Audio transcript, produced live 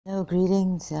Hello,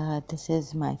 greetings. This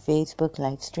is my Facebook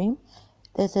live stream.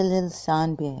 There's a little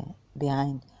sound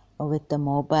behind, or with the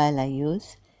mobile I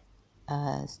use,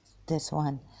 uh, this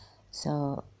one.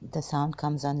 So the sound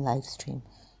comes on live stream.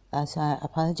 So I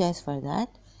apologize for that.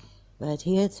 But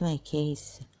here's my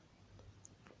case.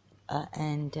 So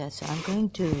I'm going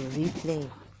to replay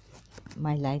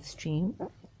my live stream.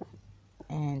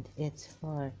 And it's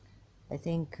for, I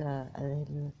think, a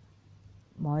little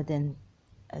more than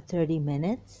 30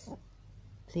 minutes.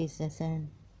 Please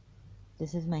listen.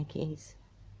 This is my case.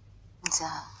 It's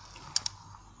a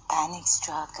panic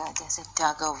struck. There's a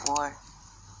tug of war.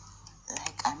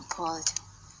 Like I'm pulled.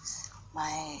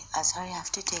 Sorry, I have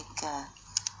to I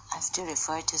have to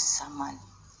refer to someone.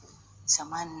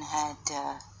 Someone had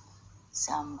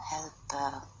some help,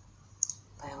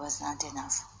 but it was not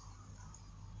enough.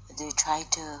 They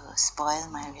tried to spoil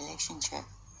my relationship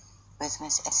with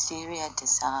Miss Asteria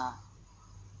Dessa.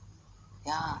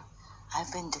 Yeah,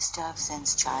 I've been disturbed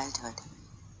since childhood.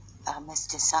 Miss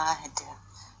Dessa had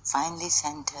finally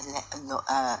sent a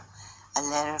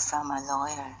letter from a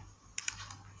lawyer,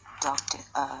 Dr.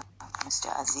 Mr.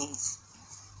 Aziz.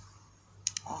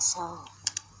 So,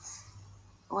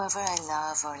 whoever I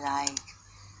love or like,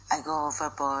 I go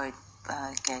overboard,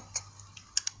 get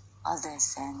all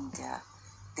this, and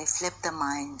they flip the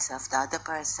minds of the other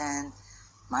person,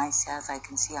 myself. I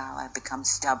can see how I become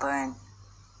stubborn,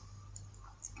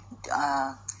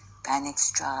 panic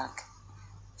struck,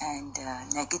 and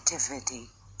negativity,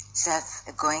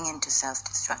 going into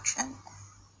self-destruction.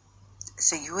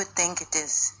 So you would think it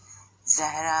is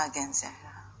Zahra against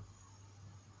Zahra.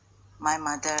 My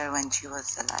mother, when she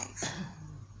was alive,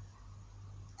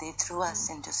 they threw us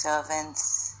into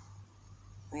servants.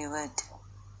 We would,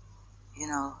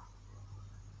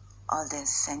 all this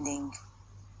sending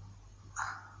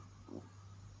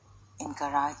in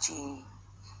Karachi,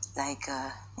 like,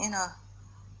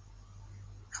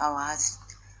 Khawaz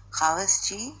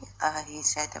ji, he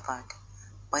said about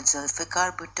what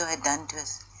Zulfikar Bhutto had done to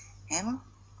him,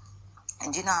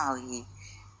 and you know how he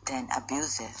then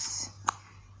abuses.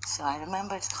 So I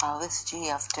remember Khawaz ji,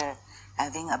 after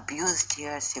having abused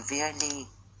here severely,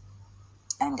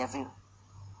 and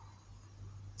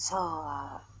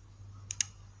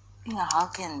how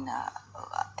can,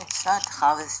 it's not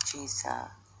Khawaz ji's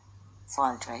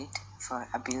fault, right, for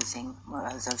abusing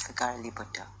Zulfikar Ali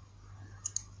Bhutto.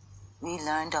 We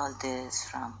learned all this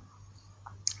from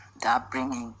the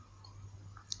upbringing.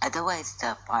 Otherwise,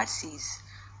 the Parsis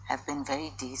have been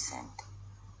very decent.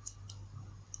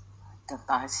 The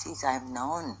Parsis I've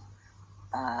known,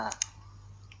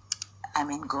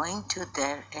 going to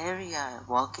their area,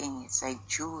 walking, it's like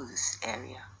Jews'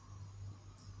 area.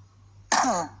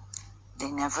 They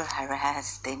never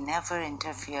harass, they never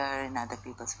interfere in other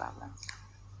people's problems.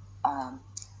 I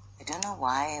don't know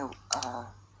why,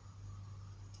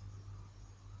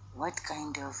 what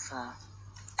kind of,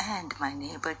 and my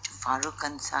neighbor Farooq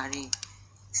Ansari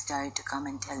started to come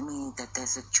and tell me that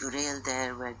there's a churel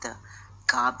there where the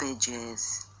garbage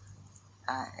is,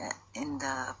 in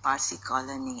the Parsi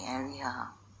colony area.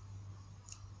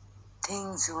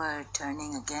 Things were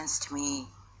turning against me,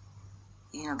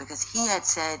 because he had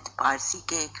said Parsi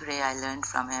ke kure, I learned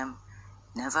from him.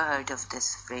 Never heard of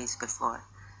this phrase before.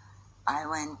 I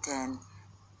went and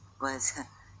was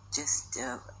just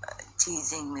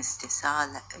teasing Miss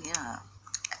Desal,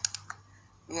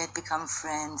 we had become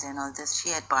friends and all this. She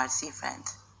had Parsi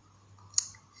friends.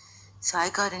 So I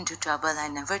got into trouble. I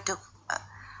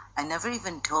never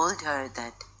even told her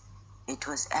that it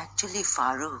was actually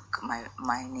Farooq,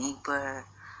 my neighbor.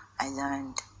 I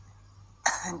learned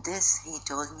this, he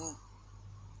told me.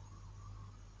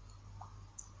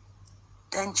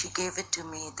 Then she gave it to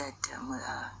me that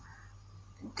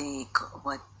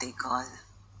what they call,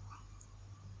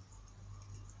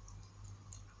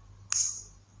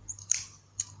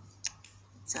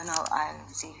 so now I'll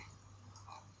see.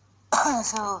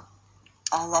 So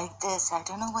like this, I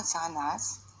don't know what's on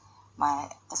us. My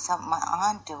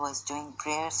aunt was doing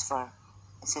prayers for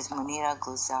Mrs. Munira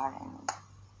Gulzar, and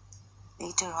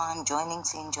later on joining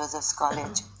St. Joseph's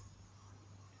College.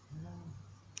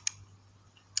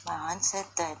 My aunt said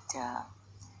that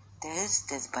there is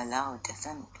this bala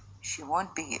who she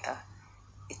won't be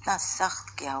इतना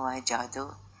सख्त किया हुआ है जादू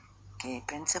कि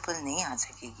principal नहीं आ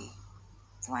सकेगी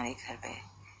तुम्हारे घर पे.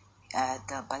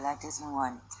 The bala doesn't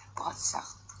want, बहुत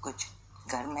सख्त कुछ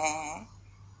घर में है,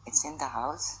 it's in the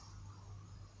house.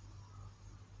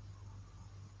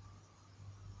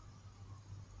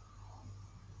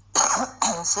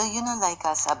 So like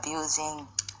us abusing,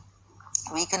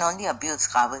 we can only abuse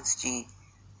Khawaz ji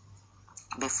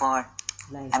before.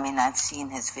 Life. I've seen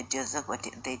his videos of what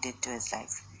they did to his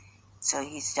life. So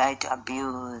he started to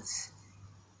abuse.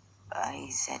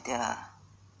 He said,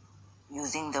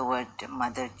 using the word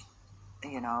mother,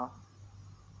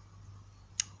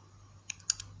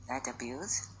 that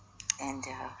abuse. And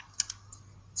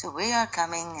so we are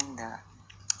coming in the,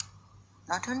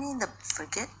 not only in the,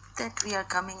 forget that we are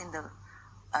coming in the,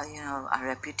 our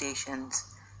reputations,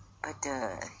 but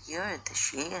here the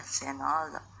sheikhs and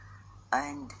all,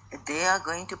 and they are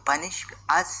going to punish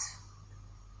us,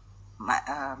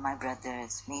 my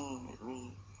brothers,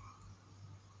 we.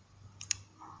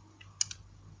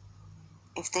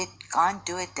 If they can't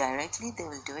do it directly, they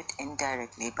will do it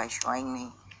indirectly by showing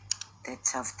me that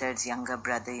Safdar's younger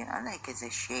brother, like is a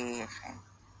sheikh and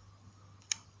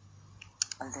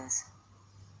all this.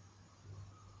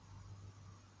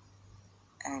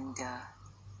 And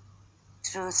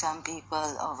through some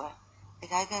people over,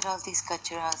 like I get all these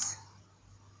kacharas.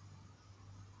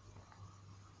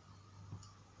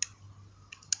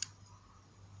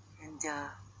 And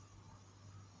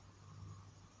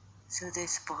so they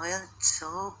spoiled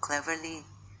so cleverly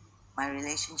my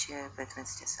relationship with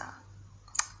Mr. Sa.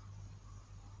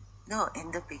 No,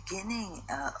 in the beginning,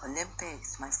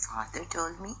 Olympics, my father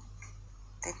told me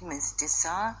that Mr.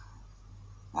 Sa,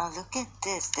 now look at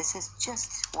this. This is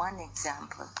just one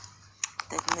example.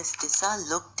 That Miss Tissa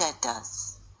looked at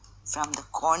us from the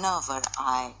corner of her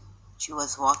eye. She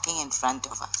was walking in front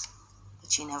of us,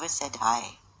 but she never said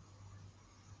hi.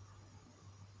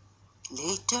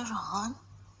 Later on,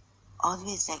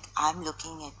 always like I'm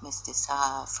looking at Miss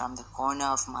Tissa from the corner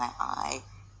of my eye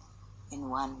in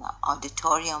one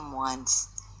auditorium once.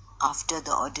 After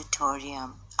the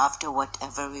auditorium, after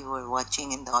whatever we were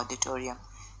watching in the auditorium,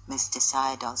 Miss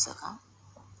Tissa had also come.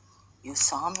 You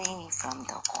saw me from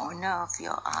the corner of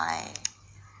your eye,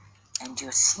 and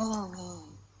you're seeing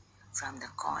me from the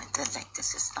corner. Like,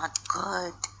 this is not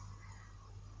good.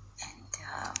 And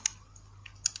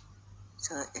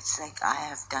so it's like I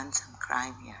have done some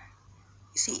crime here.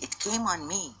 You see, it came on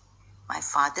me. My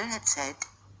father had said,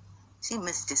 see,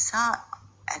 Miss Disa,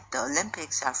 at the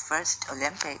Olympics, our first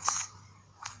Olympics,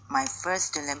 my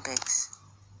first Olympics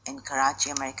in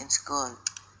Karachi American School,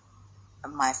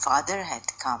 my father had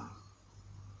come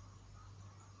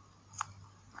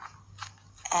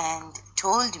and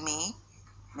told me,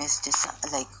 Miss Disa,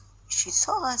 like, she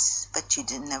saw us, but she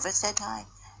never said hi.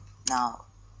 Now,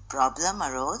 problem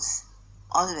arose,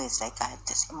 always like I had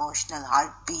this emotional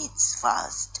heartbeats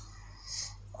fast,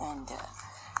 and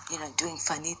doing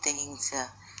funny things,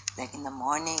 like in the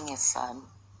morning if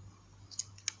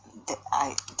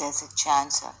there's a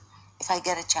chance, if I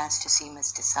get a chance to see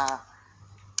Miss Tissa,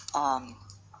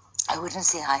 I wouldn't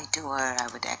say hi to her, I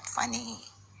would act funny,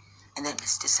 and then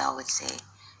Miss Tissa would say,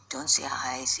 don't say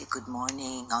hi, say good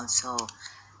morning also,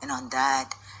 and on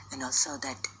that, and also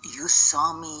that you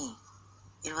saw me.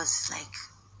 It was like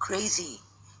crazy.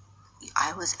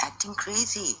 I was acting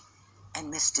crazy. And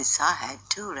Miss Tissa had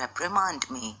to reprimand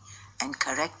me and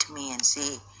correct me and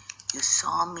say, you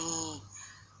saw me.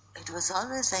 It was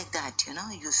always like that,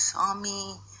 you saw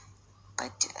me,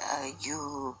 but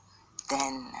you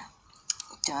then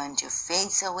turned your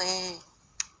face away.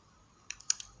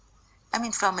 I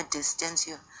mean, from a distance,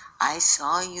 I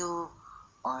saw you,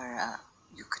 or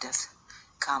you could have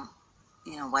come,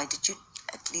 why did you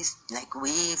at least like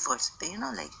wave or,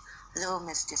 like, hello,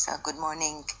 Miss Tissa, good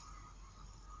morning.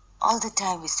 All the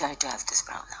time we started to have this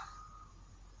problem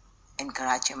in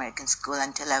Karachi American School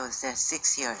until I was there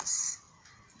 6 years.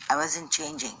 I wasn't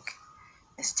changing.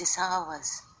 Miss Tissa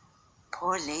was,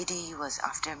 poor lady, was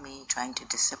after me, trying to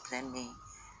discipline me,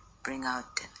 bring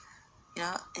out,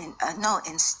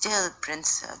 instill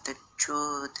the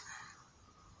truth.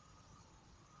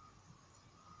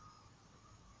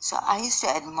 So I used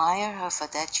to admire her for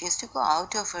that. She used to go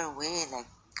out of her way, like,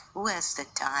 who has the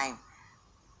time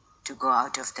to go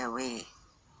out of their way?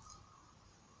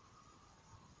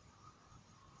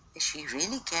 She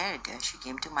really cared. She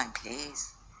came to my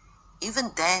place.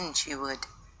 Even then she would.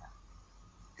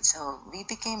 So we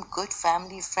became good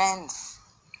family friends.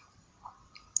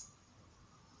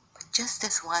 But just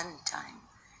this one time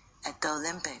at the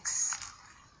Olympics,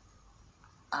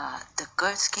 the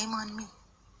curse came on me.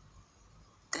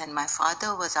 Then my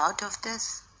father was out of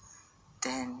this.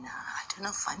 Then, I don't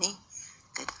know, funny,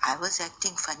 that I was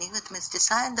acting funny with Miss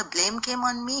Tissa and the blame came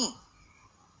on me.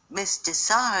 Miss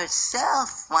Tissa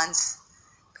herself once,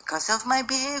 because of my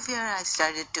behavior, I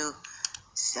started to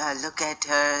look at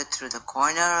her through the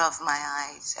corner of my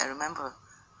eyes. I remember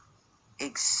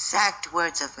exact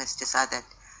words of Miss Tissa that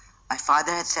my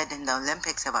father had said in the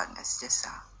Olympics about Miss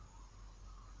Tissa.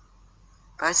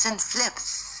 Person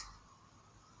flips,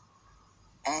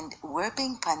 and we're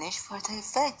being punished for the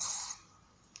effects.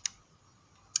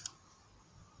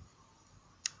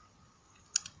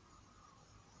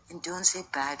 and don't say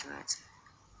bad words.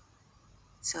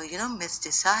 So, Miss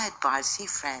Desa had Parsi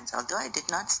friends, although I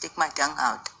did not stick my tongue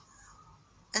out.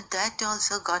 But that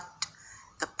also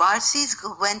the Parsis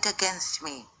went against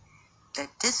me,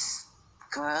 that this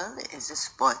girl is a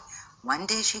spoil. One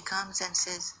day she comes and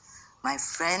says, my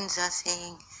friends are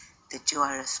saying that you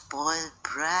are a spoiled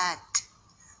brat,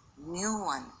 new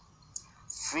one,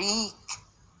 freak,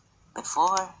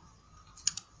 before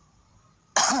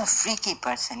a freaky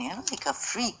person, like a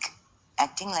freak,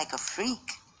 acting like a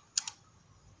freak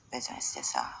with Miss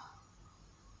Desa.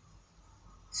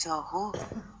 So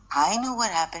I know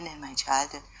what happened in my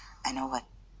childhood. I know what.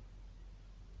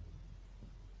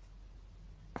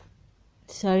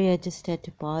 Sorry, I just had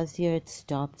to pause here. It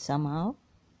stopped somehow.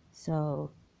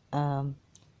 So,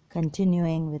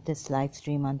 continuing with this live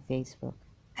stream on Facebook.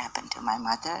 Happened to my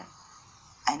mother.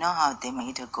 I know how they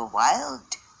made her go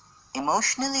wild,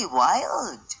 emotionally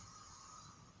wild.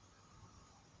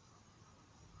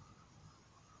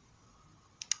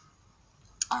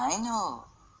 I know,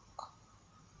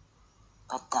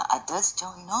 but the others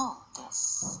don't know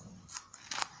this.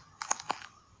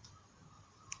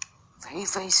 Very,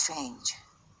 very strange.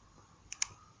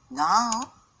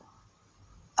 Now,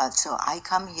 so I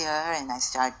come here and I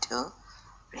start to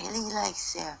really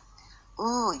say,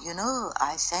 oh,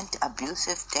 I sent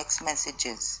abusive text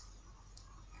messages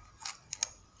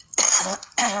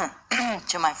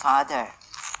to my father.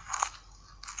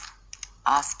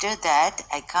 After that,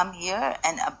 I come here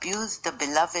and abuse the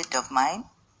beloved of mine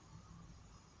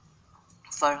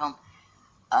for whom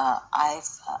I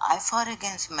fought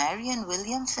against Marion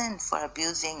Williamson for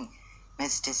abusing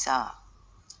Miss Desa.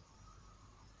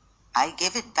 I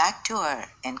gave it back to her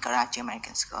in Karachi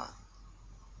American School.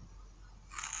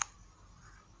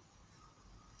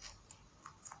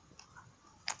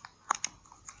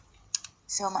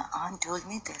 So my aunt told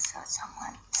me this or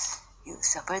someone, you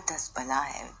Zabardast Bala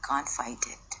hai, can't fight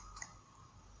it.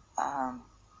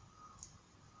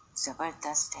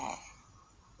 Zabardast hai.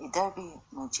 Idhar bhi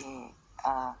mujhe,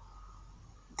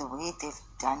 the way they've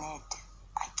done it,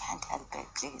 I can't help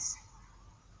it, please.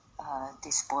 They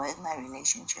spoiled my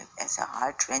relationship as a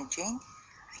heart-wrenching.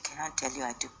 I cannot tell you, I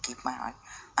had to keep my heart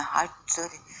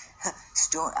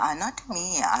so not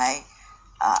me. I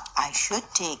should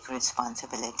take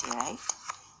responsibility, right?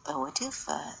 But what if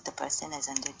the person is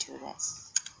under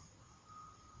duress?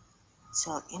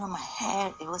 So my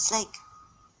hair, it was like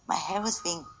my hair was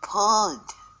being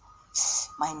pulled.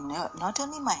 Not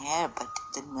only my hair, but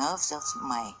the nerves of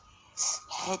my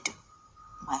head,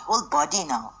 my whole body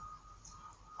now.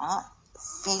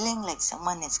 Feeling like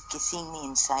someone is kissing me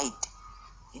inside,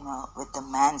 with the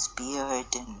man's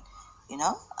beard and,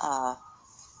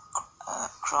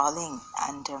 crawling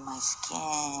under my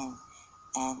skin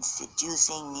and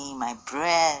seducing me, my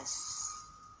breasts.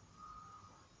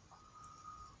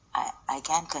 I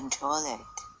can't control it.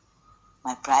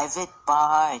 My private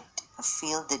part, I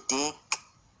feel the dick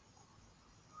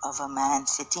of a man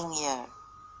sitting here.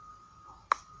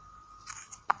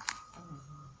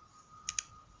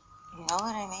 You know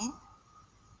what I mean?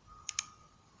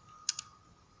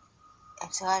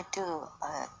 And so I had to,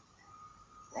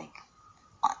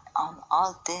 on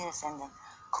all this and the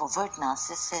covert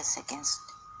narcissists against.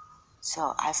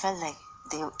 So I felt like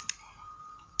they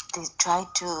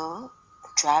tried to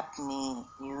trap me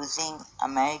using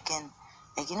American,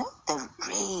 the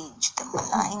rage, the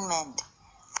malignment.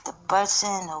 The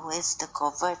person who is the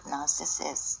covert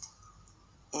narcissist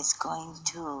is going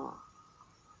to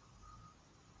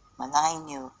malign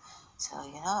you. So,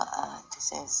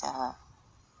 this is,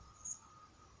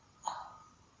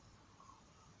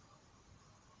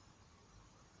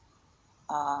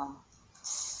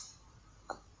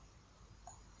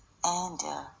 and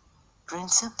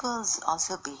principles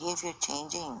also behavior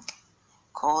changing.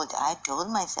 Cold. I told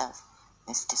myself,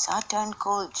 Miss Desa turned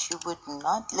cold. She would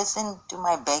not listen to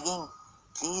my begging.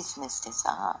 Please, Miss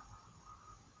Desa,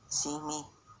 see me.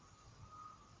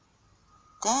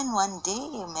 Then one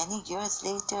day, many years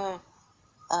later,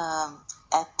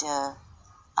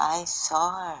 I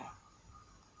saw her.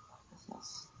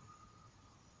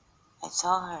 I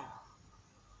saw her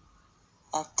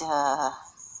at,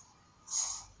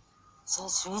 so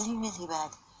it's really, really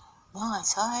bad. No, I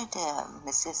saw her at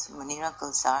Mrs. Munira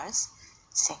Gulzar's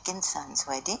second son's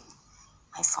wedding.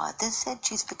 My father said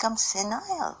she's become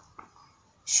senile.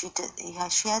 She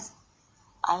has.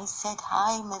 I said,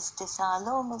 hi, Miss Desa,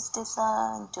 hello, Miss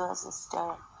Desa, and to her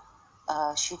sister.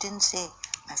 She didn't say,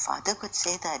 my father could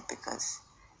say that because,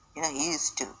 he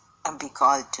used to be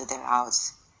called to their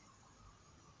house.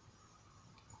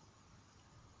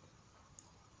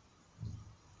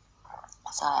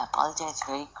 So I apologize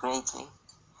very greatly.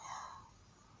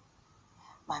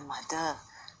 my mother,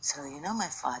 so my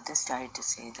father started to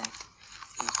say that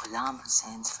Ghulam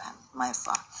Hussein's family, my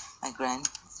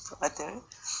grandfather,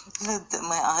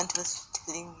 my aunt was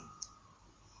telling me,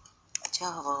 अच्छा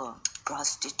वो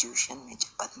prostitution में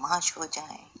जब बदमाश हो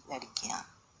जाएं लड़कियां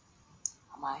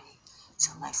हमारी. So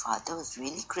my father was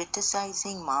really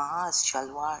criticizing Maha's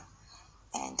shalwar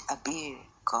and Abir,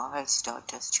 Kaur's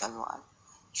daughter's shalwar.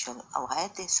 Why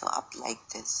are they so up like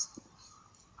this?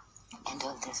 And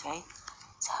all this, right?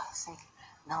 So I was like,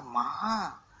 now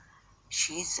Maha,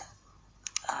 she's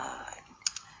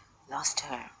lost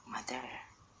her mother.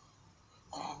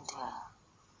 And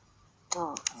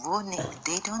so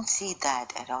they don't see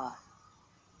that at all,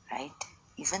 right?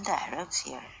 Even the Arabs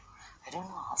here, I don't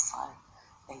know how far,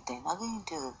 like they're not going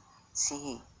to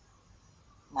see.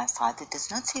 My father does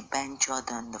not say Bencho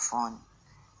on the phone.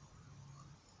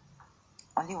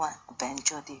 Only one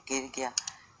Bencho di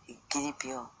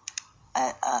Giripio.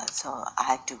 So I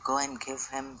had to go and give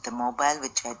him the mobile,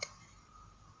 which had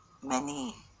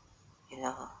many,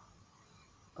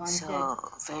 Contact, so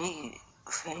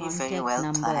very well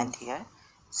numbers. Planned here.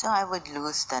 So I would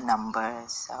lose the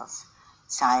numbers of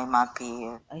Saima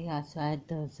Pir. Yeah, so I had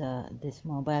this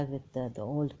mobile with the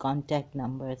old contact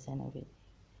numbers and everything.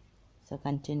 So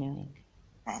continuing.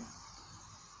 And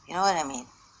you know what I mean?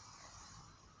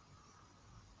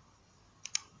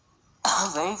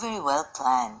 Very well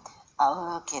planned.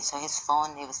 Oh, okay, so his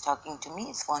phone, he was talking to me,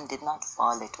 his phone did not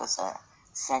fall, it was a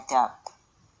setup.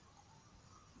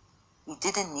 He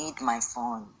didn't need my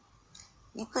phone.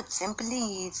 He could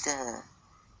simply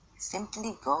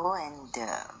go and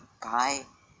buy.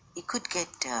 He could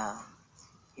get,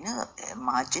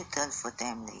 Majid Al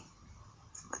Futamli,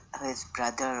 his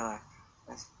brother,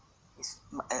 or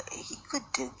he could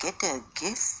get a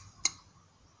gift.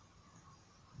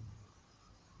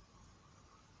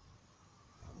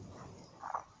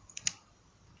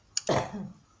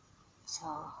 So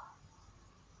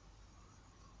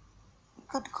he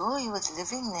could go. He was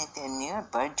living near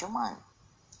Burjuman.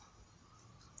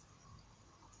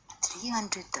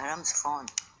 300 dirhams phone.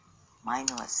 Mine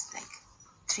was like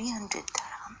 300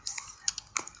 dirhams.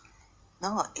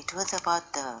 No, it was about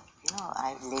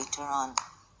I later on.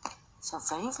 So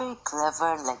very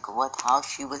clever, like how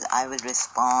I will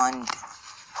respond.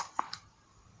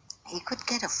 He could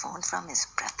get a phone from his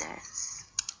brothers.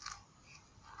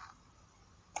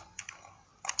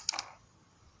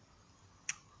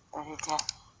 But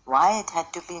why it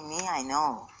had to be me, I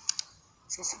know.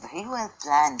 It's very well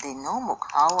planned. They know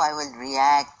how I will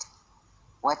react.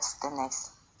 What's the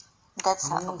next? That's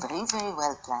very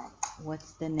well planned.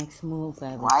 What's the next move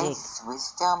I will take? Wise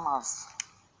wisdom of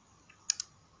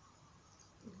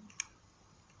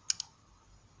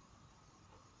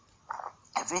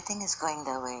everything is going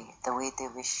the way they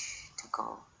wish to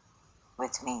go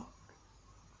with me.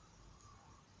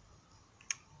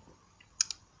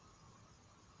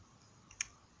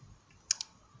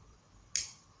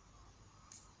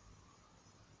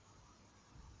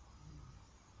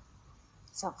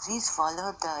 So please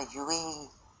follow the UAE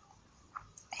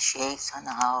sheikhs on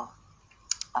how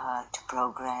to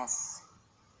progress.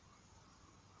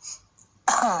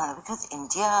 Because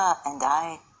India and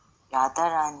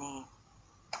Radharani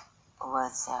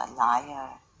was a liar.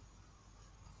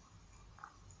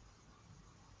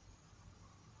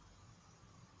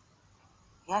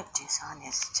 You're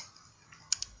dishonest.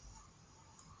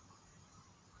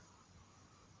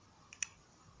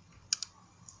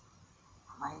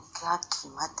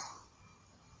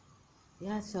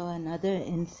 Yeah, so another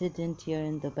incident here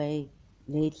in Dubai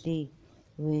lately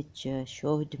which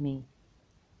showed me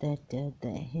that the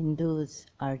Hindus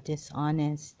are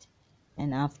dishonest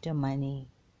and after money.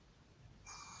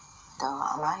 तो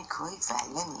हमारी कोई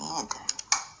value नहीं है इधर.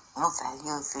 No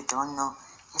value if you don't know.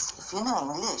 Yes, if you know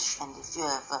English and if you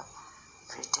have a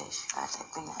British or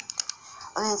Lebanon.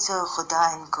 Okay, so खुदा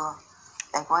इनको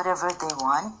like whatever they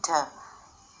want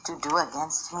to do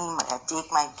against me,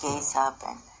 take my case up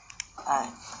and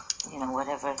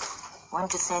whatever. Want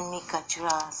to send me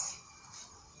kachras,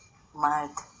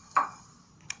 mud,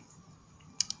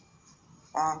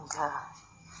 and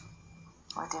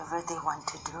whatever they want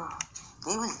to do,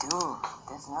 they will do.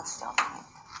 There's no stopping it.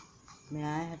 May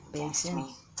I have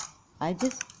patience? I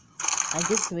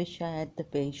just wish I had the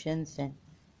patience and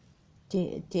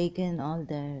taken all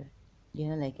their,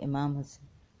 like Imam Hussein.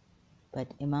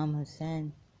 But Imam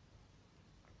Hussein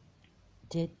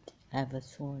did have a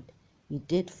sword. He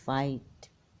did fight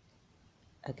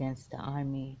against the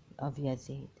army of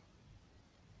Yazid.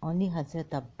 Only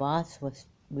Hazrat Abbas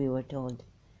we were told,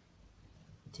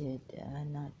 did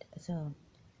not. So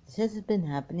this has been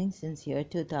happening since year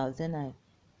 2000.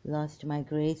 lost my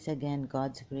grace again,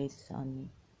 God's grace on me,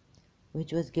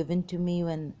 which was given to me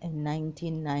when in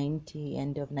 1990,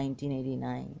 end of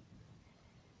 1989.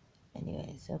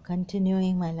 Anyway, so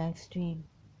continuing my live stream.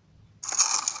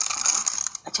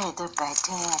 अच्छा इधर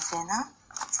बैठे हैं ऐसे ना,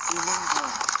 feeling the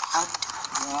hot,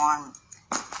 warm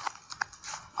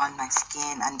on my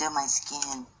skin, under my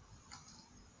skin.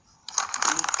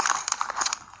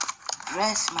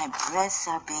 My breasts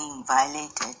are being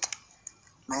violated,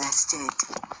 molested.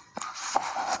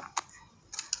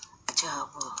 अच्छा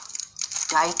वो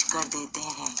tight कर देते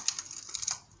हैं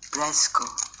breast को,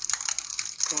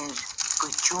 फिर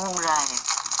कोई चूम रहा है.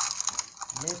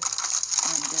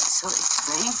 And so it's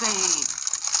very, very,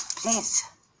 please.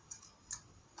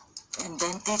 And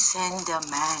then they send a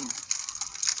man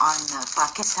on a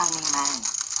Pakistani man.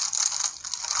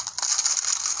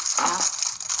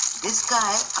 This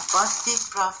guy, apostate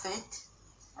prophet,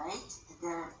 right?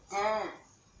 Their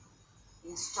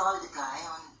installed guy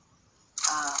on,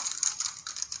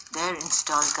 their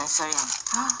installed guy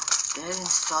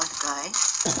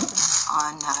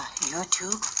on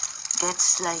YouTube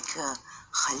gets like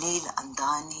Khalil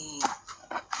Andani,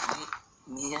 right?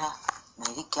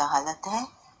 मेरी क्या हालत है?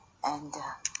 And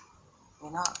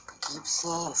keep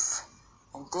safe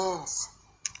and this.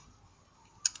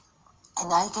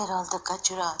 And I get all the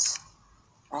kachuras,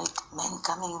 right? Men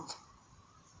coming.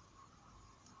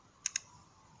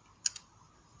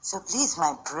 So please,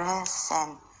 my breasts,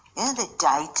 and they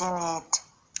tighten it,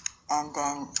 and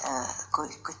then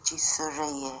kuchi sur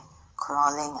rahi hai,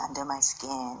 crawling under my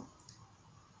skin.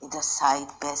 Either side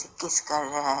pe se kiss kar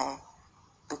raha hai.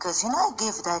 Because I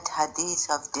give that hadith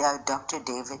of Dr.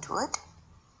 David Wood.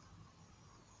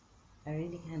 I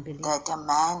really can't believe that a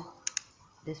man.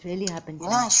 This really happened to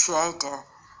me. I shared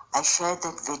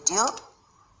that video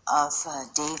of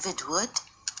David Wood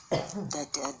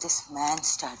that this man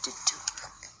started to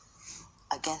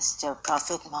against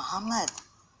Prophet Muhammad.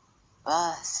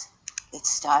 But it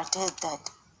started that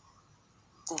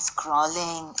this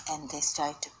crawling, and they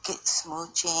start to get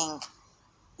smooching.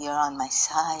 You're on my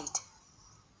side.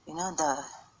 The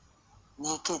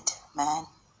naked man,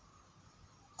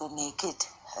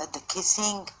 the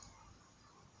kissing.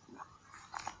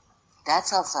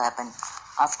 That's also happened.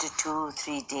 After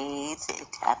 2-3 days,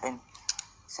 it happened.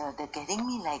 So they're getting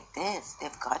me like this.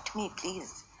 They've got me,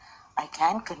 please. I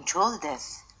can't control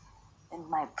this. In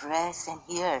my breast and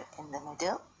here in the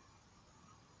middle.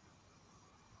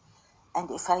 And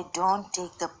if I don't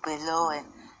take the pillow and,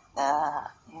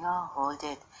 hold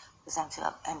it,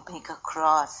 and make a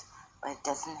cross, but it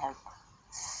doesn't help.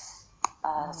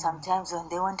 Sometimes when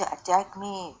they want to attack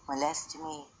me, molest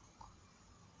me,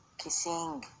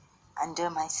 kissing under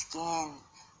my skin,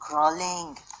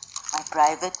 crawling, my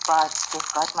private parts,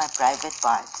 they've got my private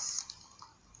parts.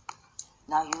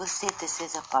 Now you will say this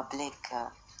is a public, I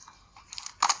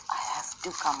have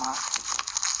to come out with it.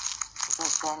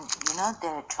 Because then,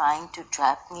 they're trying to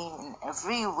trap me in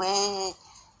every way.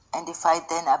 And if I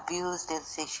then abuse, they'll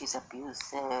say she's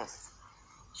abusive.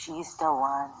 She's the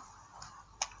one.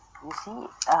 You see?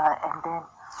 And then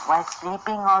while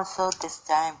sleeping also, this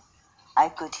time, I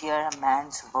could hear a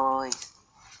man's voice.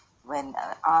 When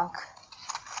I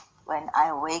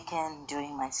awaken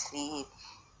during my sleep,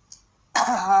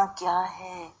 kya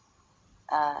hai?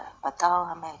 Batao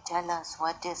hame, tell us,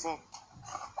 what is it?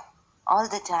 All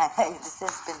the time, this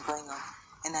has been going on.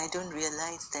 And I don't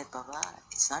realize that, Baba,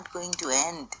 it's not going to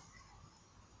end.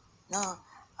 No,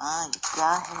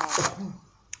 kya hai?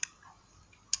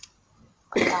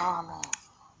 Batao hame.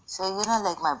 So,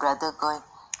 like my brother going,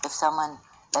 if someone,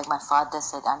 like my father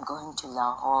said, I'm going to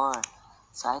Lahore.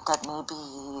 So I thought maybe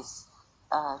he's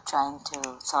trying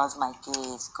to solve my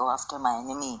case, go after my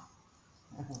enemy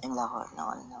in Lahore.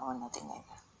 No, nothing like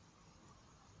that.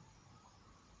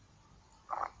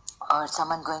 Or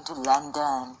someone going to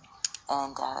London,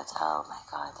 and oh my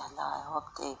God, Allah, I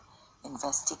hope they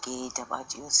investigate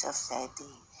about Yusuf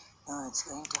Saidi. No, it's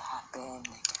going to happen.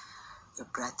 Like, your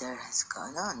brother has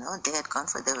gone. No, they had gone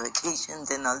for their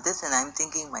vacations and all this, and I'm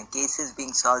thinking my case is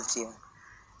being solved here.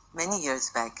 Many years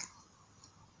back.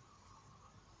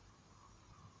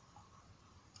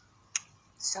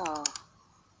 So,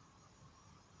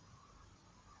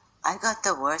 I got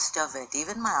the worst of it.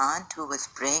 Even my aunt, who was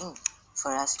praying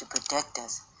for us to protect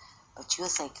us, but she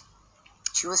was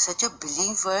such a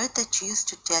believer that she used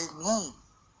to tell me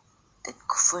that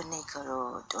kufr nahi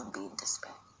karo, don't be in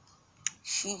despair.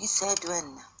 She said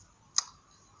when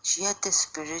she had this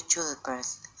spiritual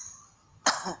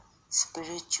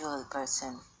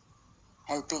person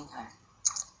helping her,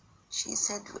 she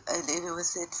said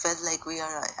it felt like we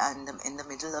are in the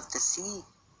middle of the sea.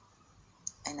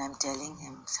 And I'm telling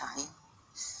him, Sahi,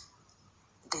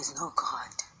 there's no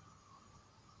God.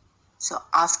 So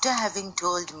after having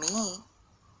told me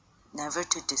never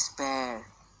to despair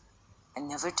and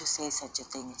never to say such a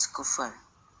thing, it's kufr,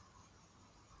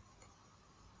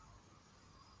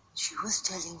 she was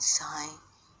telling Sai,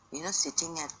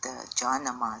 sitting at the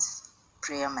Janamaz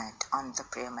prayer mat, on the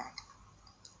prayer mat,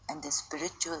 and the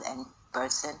spiritual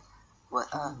person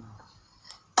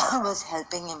was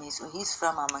helping him. He's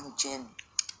from among jinn.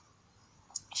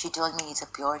 She told me he's a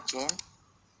pure jinn,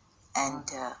 and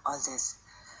all this.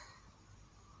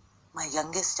 My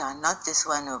youngest son, not this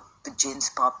one who the jinns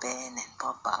pop in and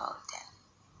pop out,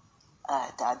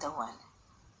 and the other one.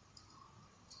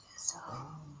 So,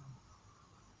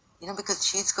 because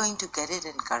she's going to get it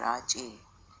in Karachi.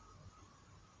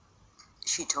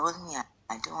 She told me,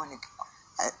 I don't want to,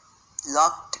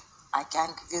 locked, I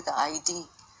can't give you the ID.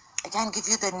 I can't give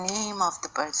you the name of the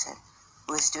person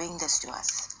who is doing this to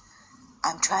us.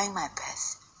 I'm trying my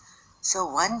best. So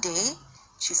one day,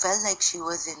 she felt like she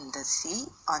was in the sea,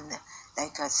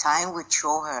 like a sign would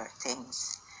show her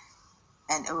things.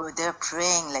 And they're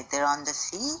praying like they're on the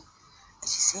sea. And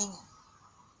she's saying,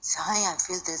 Sai, I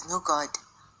feel there's no God.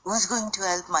 Who's going to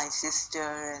help my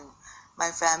sister and my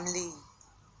family?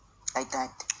 Like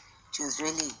that. She was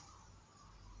really,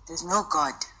 there's no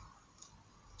God.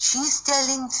 She's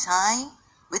telling Sai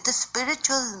with a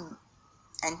spiritual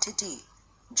entity,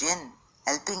 jinn,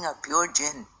 helping her, pure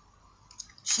jinn.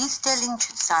 She's telling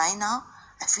Sai now,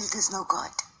 I feel there's no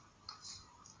God.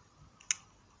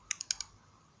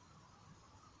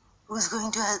 Who's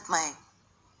going to help my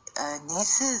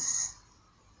nieces?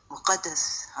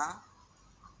 Muqaddas, huh?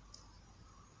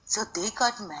 So they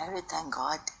got married, thank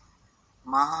God.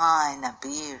 Maha and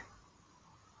Abir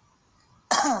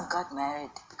got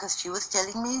married because she was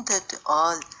telling me that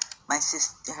all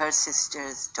her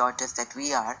sisters, daughters that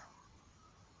we are,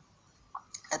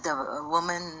 the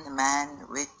woman, the man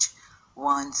which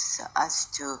wants us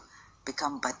to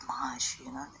become badmash,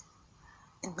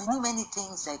 In many, many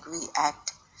things like we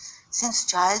act. Since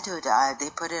childhood, they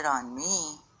put it on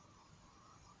me.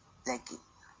 Like,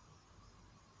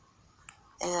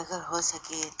 agar ho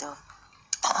sake to,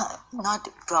 not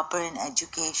proper in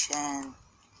education.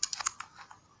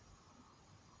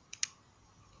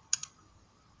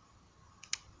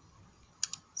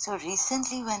 So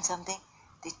recently when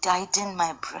they tightened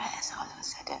my breath all of a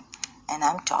sudden. And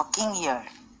I'm talking here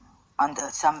on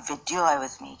some video I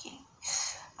was making.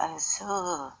 I was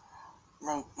so,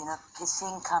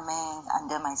 kissing coming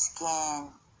under my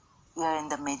skin, here in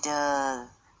the middle,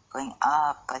 going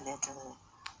up a little,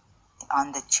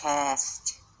 on the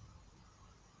chest.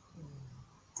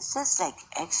 This is like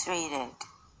X-rated,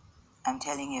 I'm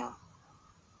telling you.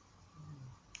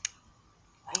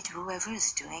 Right? Whoever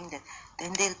is doing that,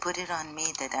 then they'll put it on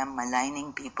me that I'm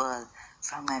maligning people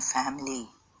from my family.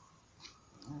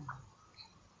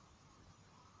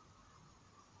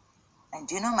 And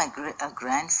my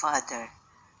grandfather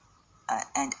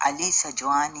and Ali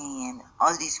Sajwani and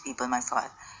all these people, my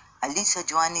father, Ali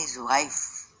Sajwani's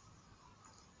wife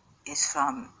is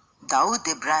from Dawood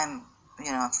Ibrahim,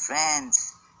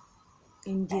 friends.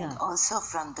 India. And also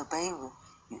from Dubai.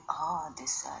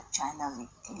 This channel,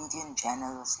 Indian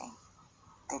channel was saying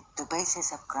that Dubai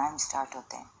says a crime start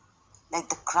होते हैं. Like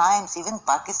the crimes, even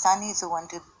Pakistanis who want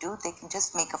to do, they can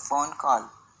just make a phone call.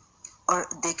 Or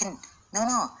they can, they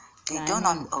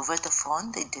don't over the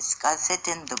phone, they discuss it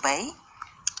in Dubai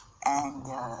and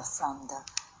from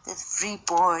this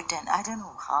Freeport and I don't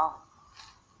know how.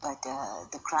 But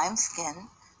the crimes can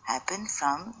happen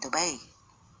from Dubai.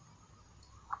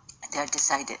 They're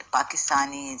decided,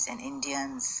 Pakistanis and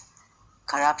Indians,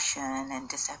 corruption and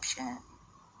deception.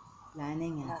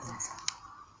 Planning and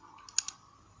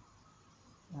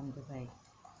from Dubai.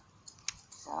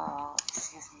 So,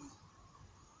 excuse me.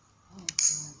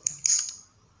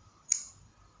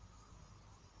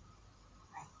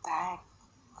 My back.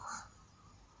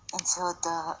 And so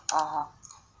the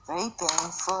very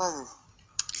painful.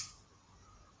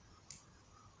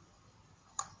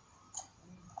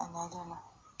 And I don't know.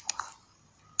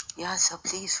 Yeah, so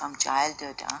please, from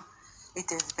childhood, it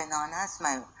has been on us.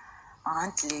 My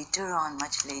aunt later on,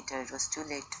 much later, it was too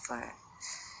late for her.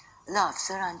 Allah,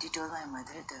 Afsar auntie told my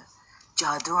mother, the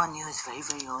jadoo on you is very,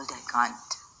 very old. I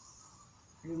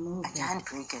can't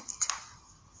break it.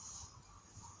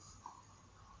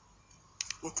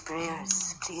 With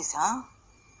prayers, please, and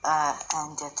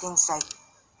things like,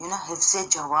 Hifse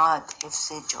Jawad.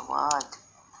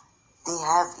 They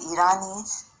have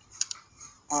Iranis,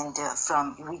 and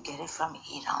we get it from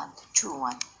Iran, the true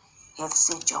one.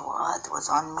 Hifse Jawad was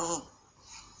on me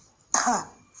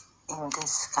in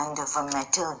this kind of a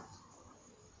metal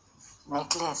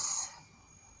necklace.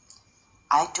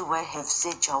 I had to wear Hifz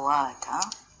Jawad,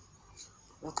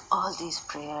 with all these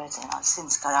prayers and all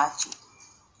since Karachi.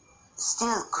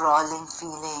 Still crawling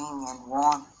feeling and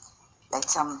warm, like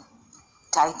some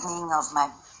tightening of my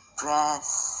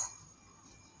breath,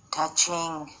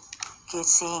 touching,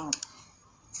 kissing,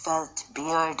 felt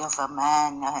beard of a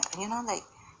man, like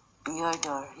beard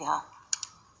or,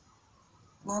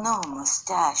 no,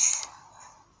 mustache.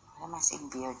 What am I saying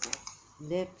beard?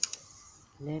 Lips.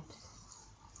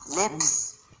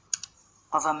 Lips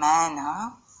of a man,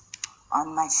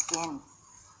 on my skin.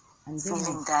 And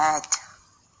Feeling that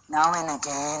now and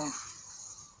again.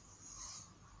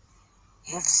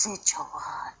 Hifz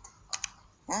Jawad.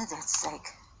 That's like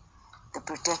the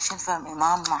protection from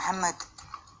Imam Muhammad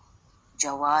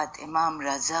Jawad, Imam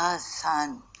Raza's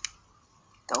son.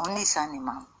 The only son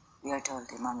Imam, we are told,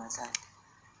 Imam Raza.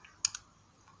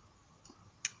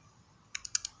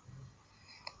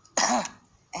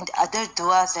 And other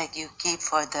du'as like you keep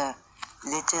for the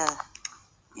little,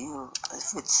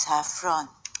 with saffron,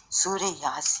 Surah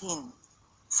Yasin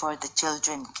for the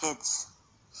children, kids.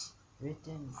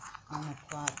 Written on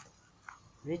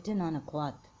a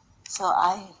cloth. So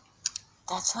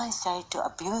that's why I started to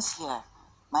abuse here,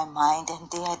 my mind,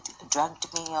 and they had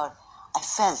drugged me, or I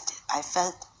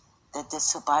felt that the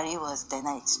supari was, then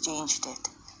I exchanged it.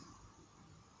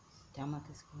 Stomach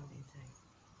is cold inside.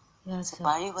 Yeah,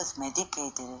 Supari was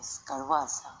medicated, it's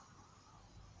karwasa.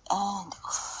 And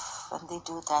when they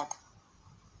do that,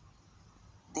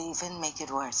 they even make it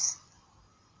worse.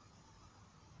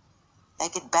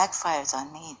 Like it backfires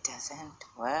on me, it doesn't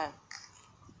work.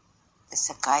 The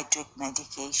psychiatric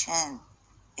medication,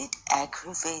 it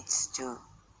aggravates to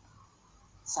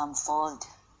some fold,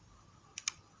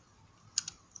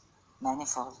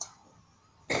 manifold.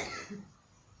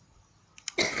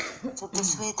 So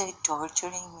this way they're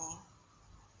torturing me.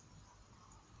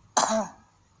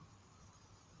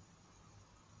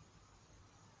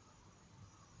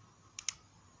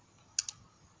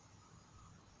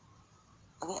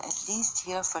 Okay, at least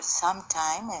here for some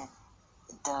time,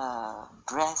 the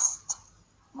breast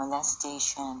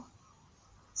molestation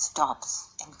stops.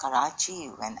 In Karachi,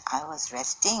 when I was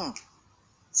resting,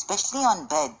 especially on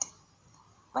bed,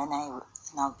 when I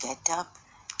now get up,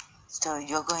 so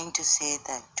you're going to say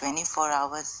that 24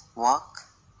 hours walk.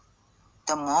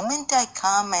 The moment I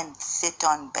come and sit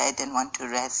on bed and want to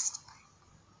rest,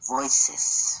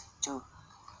 voices to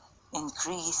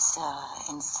increase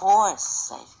in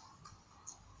force.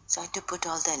 So I had to put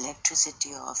all the electricity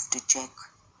off to check.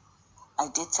 I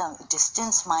did some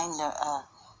distance mind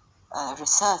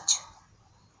research.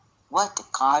 What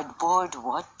cardboard,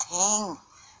 what thing?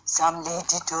 Some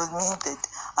lady told me that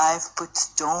I've put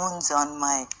stones on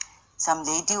my... Some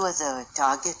lady was a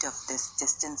target of this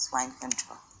distance mind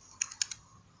control.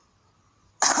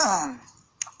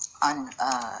 On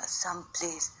some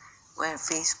place where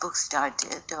Facebook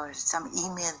started, or some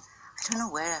email. I don't know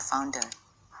where I found her.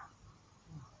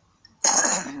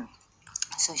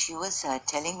 So she was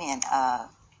telling me, a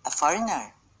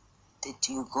foreigner, that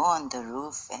you go on the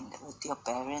roof and with your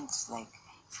parents, like,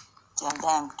 tell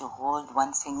them to hold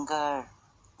one finger,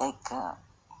 like,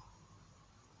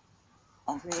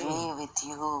 and pray with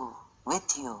you.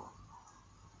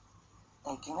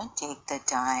 Like, take the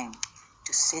time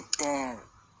to sit there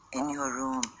in your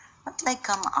room. Not like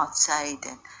come outside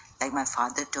and, like my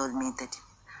father told me, that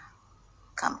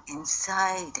come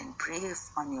inside and pray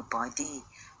on your body.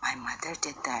 My mother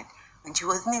did that when she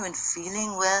wasn't even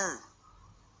feeling well.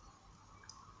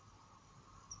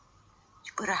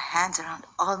 She put her hands around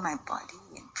all my body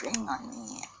and praying on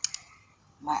me.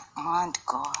 My aunt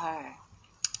got her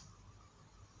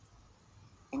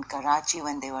in Karachi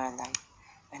when they were alive.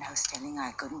 When I was telling her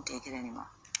I couldn't take it anymore.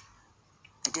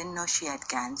 I didn't know she had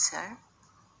cancer.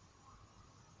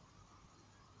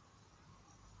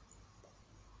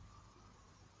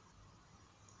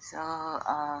 So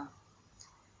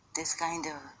this kind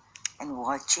of, and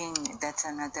watching, that's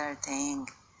another thing.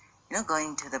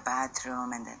 Going to the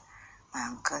bathroom, and then my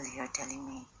uncle here telling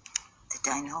me that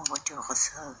I know what your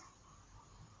ghusl.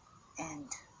 And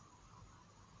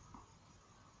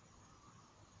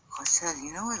ghusl,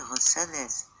 you know what ghusl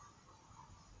is?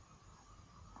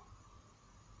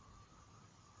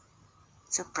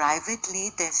 So privately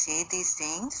they say these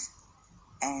things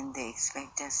and they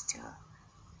expect us to,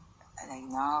 like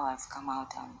now I've come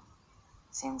out on,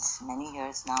 since many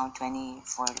years now, 20,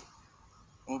 40,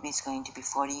 maybe it's going to be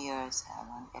 40 years, I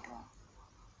won't get one.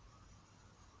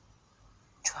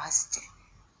 Trust.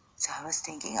 So I was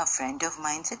thinking, a friend of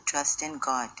mine said, trust in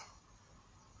God.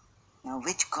 Now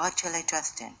which God shall I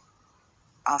trust in?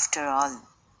 After all,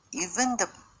 even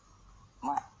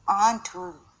my aunt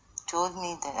who told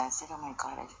me that. I said, oh my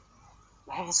God,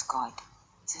 where is God?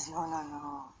 He says, no, no,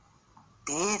 no.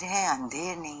 Der hai,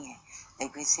 andher nahi hai.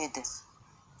 Like we say this.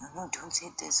 No, no, don't say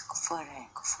this. Kufar hai,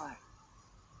 kufar.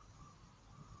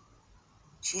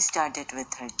 She started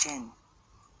with her jinn,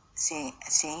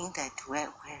 saying that,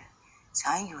 where?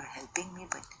 Sai, you are helping me,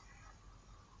 but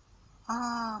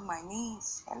my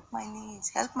niece,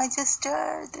 help my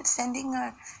sister. They're sending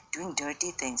her, doing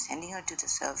dirty things, sending her to the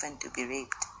servant to be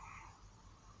raped.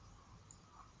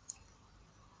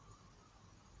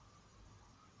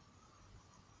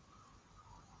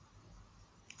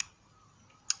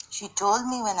 She told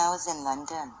me when I was in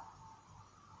London,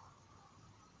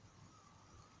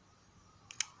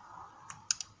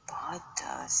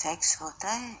 बहुत sex होता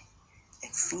है,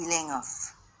 like feeling of,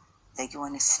 like you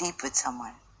want to sleep with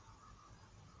someone.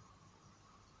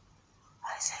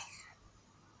 I was like,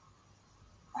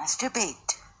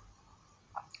 masturbate.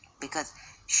 Because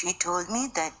she told me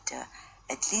that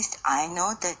at least I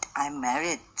know that I'm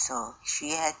married, so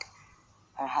she had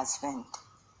her husband,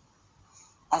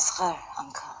 Asghar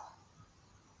uncle,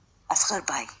 Asghar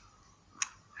bhai,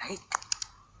 right?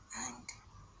 And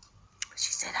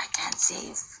she said, I can't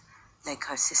say if, like,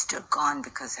 her sister gone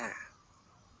because her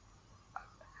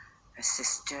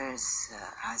sister's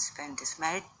husband is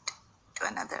married to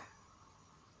another.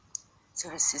 So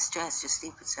her sister has to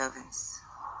sleep with servants.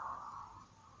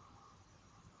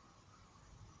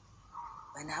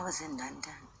 When I was in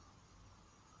London,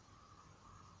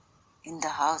 in the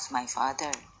house, my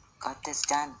father got this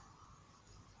done,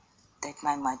 that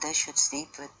my mother should sleep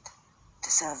with the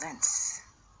servants.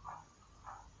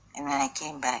 And when I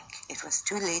came back, it was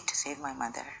too late to save my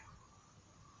mother.